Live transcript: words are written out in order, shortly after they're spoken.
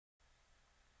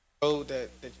road that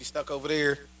you stuck over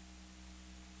there.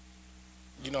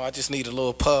 I just need a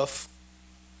little puff.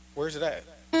 Where's it at?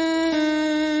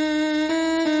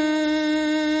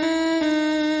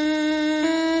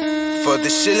 For the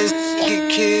shillings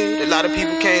get killed, a lot of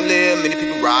people can't live, many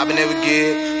people rob and never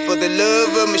give. For the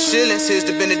love of my shillings, here's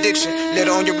the benediction. Let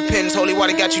on your repentance, holy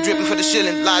water got you dripping for the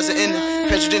shilling. Lies are ending,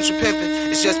 presidential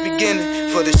pimping, it's just beginning.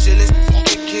 For the shillings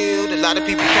get killed, a lot of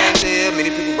people can't live, many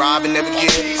people rob and never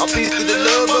give. All peace to the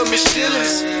love of my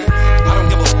shillings. I don't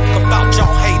give a fuck about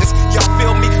y'all haters, y'all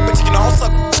feel me? But you can all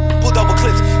suck, pull double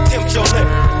clips, tempt your lip.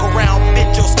 Go round,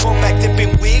 bend your skull back,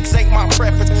 dipping wigs ain't my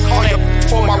preference. All your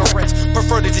for my reference,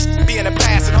 prefer to just be in the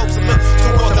past and hopes to look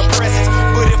toward the present.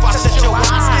 But if I shut your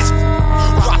eyes,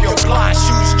 it's rock your blind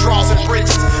shoes, draws and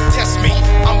bridges. Test me,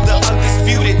 I'm the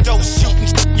undisputed dose shooting.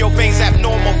 Your veins have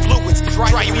normal fluids,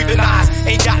 dry you even eyes.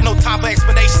 Ain't got no time for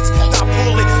explanations. Now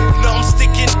pull it, numb,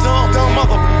 sticking dumb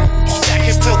mother.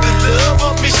 Stacking for the love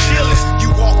of me shillings. You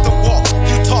walk the walk,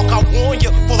 you talk, I warn you.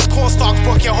 Full of cornstalks,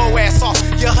 broke your whole ass off.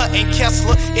 Your hut ain't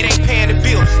Kessler, it ain't paying the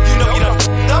bill. You know you done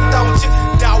f***ed up, don't you?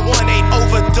 Dial 1-8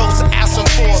 overdose, ask them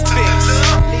for a fix.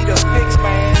 I need a fix,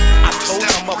 man. I told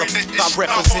my motherfucker I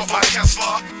represent my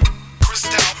Kessler.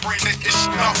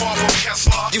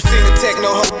 You seen the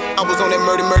techno hoe, I was on that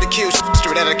murder kill shit,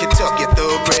 straight out of Kentucky,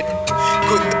 thoroughbred.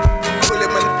 Quick pull it,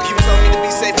 man, you told me to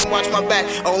be safe and watch my back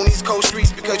on these cold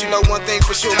streets, because you know one thing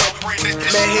for sure, man,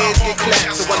 heads get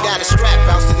clapped, so I got a strap,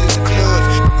 bouncing in the clubs.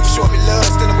 You show me love,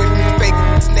 stand away from the fake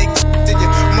snake in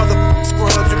your mother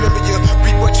scrubs. Remember you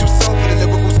reap what you sow, for the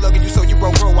lyrical slugging you, so you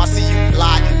won't grow. I see you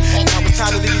plotting. Now it's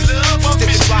time to leave these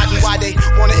stiffs riding. Why they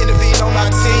wanna intervene on our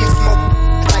team? Smoke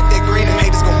like they green and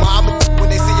haters gon' mob me when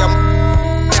they see I'm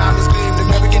diamonds gleam. The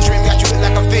American dream got you lit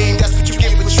like a fiend. That's what you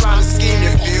get for trying to scheme.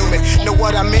 You feel me? Know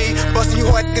what I mean? Busting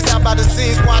you hard niggas out by the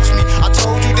scenes. Watch me. I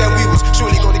told you that we was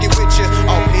surely gonna get with you.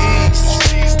 Oh peace.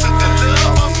 Peace to the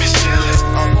love of me shillings.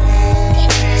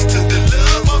 Peace to the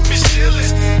love of me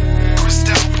shillings.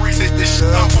 Crystal breathing this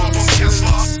shit up on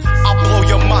Kessler. I blow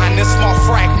your mind in small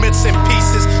fragments and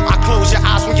pieces. I close your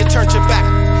eyes when you turn your back.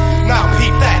 Now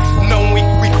peep that.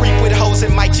 Knowing we creep with hoes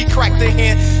and might crack the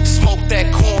hand. Smoke that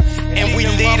corn and we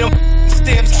lead them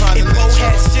stems. If Bo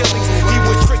had shillings, he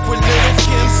would trick with little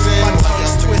Kims. My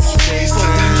tongue's twisted for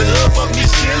the love of me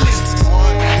shillings.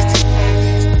 One is these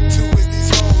police, two is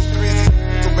these hoes, three is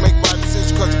these to make my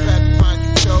decision, cause the path to find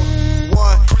you, Joe.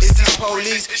 One is these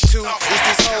police, two is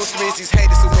these hoes, three is these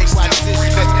haters who make my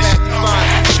decision, cause the path to find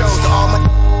you, Joe. So all my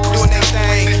doing their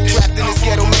thing, trapped in this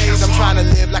ghetto maze. I'm trying to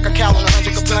live like a cow on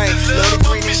 100 complain. Love the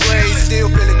green and gray,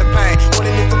 still feeling the pain.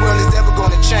 Wondering if the world is ever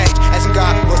gonna change. Asking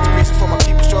God, what's the reason for my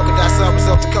people struggle? That's a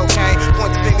result of cocaine.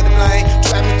 Point the finger to blame.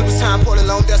 Trapping through this time, pour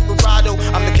alone, desperado.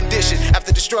 I'm the condition.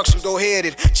 After destruction, go ahead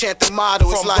and chant the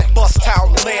motto. It's from like the bus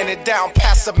town, laying it down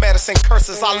past the medicine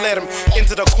curses. I let him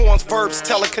into the corns, verbs,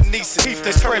 telekinesis.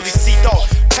 The curly sea dog,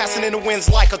 passing in the winds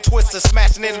like a twister,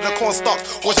 smashing into the corn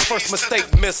stalks. Was the first mistake,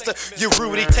 mister. You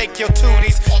Rudy, take your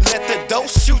tooties. Let the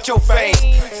dose shoot your veins.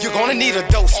 You're gonna need a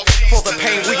dose for the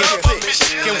pain we inflict.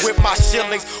 And with my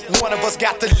shillings, one of us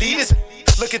got the leaders.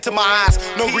 Look into my eyes,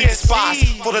 no greed despise.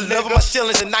 For the love of my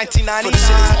shillings in 1999. for the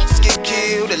shillings get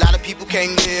killed, a lot of people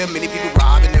can't live. Many people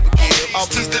rob and never give. All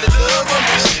peace to the love of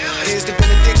me. Here's the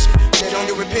benediction. Let on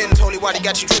your repentance, holy water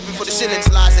got you dripping for the shillings.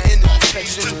 Lies are in the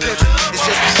presidential picture. It's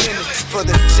just beginning. For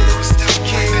the shillings get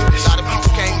killed, a lot of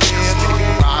people can't live. Many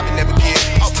people rob and never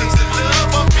give. All peace to the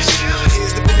love of me.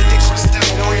 Here's the benediction.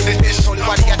 Let on your repentance, holy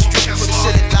water got you dripping for the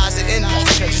shillings. Lies are in the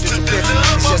presidential picture.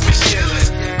 It's just beginning.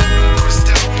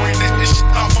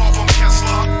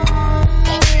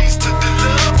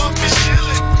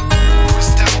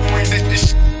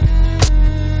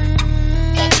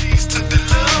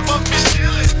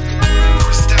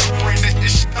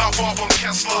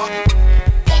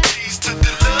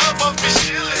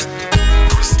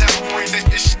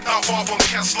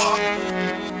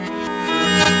 Kessler.